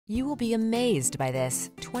You will be amazed by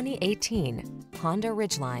this 2018 Honda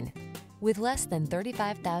Ridgeline. With less than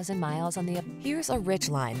 35,000 miles on the... Here's a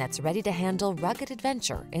Ridgeline that's ready to handle rugged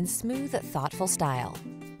adventure in smooth, thoughtful style.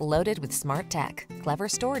 Loaded with smart tech, clever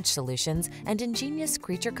storage solutions, and ingenious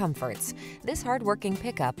creature comforts, this hard-working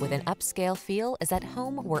pickup with an upscale feel is at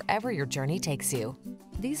home wherever your journey takes you.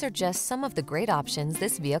 These are just some of the great options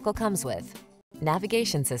this vehicle comes with: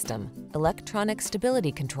 navigation system, electronic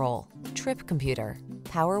stability control, trip computer,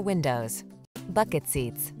 power windows, bucket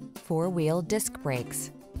seats, four-wheel disc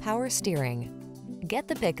brakes, power steering. Get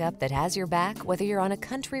the pickup that has your back whether you're on a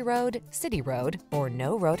country road, city road, or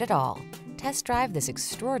no road at all. Test drive this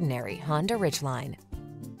extraordinary Honda Ridgeline.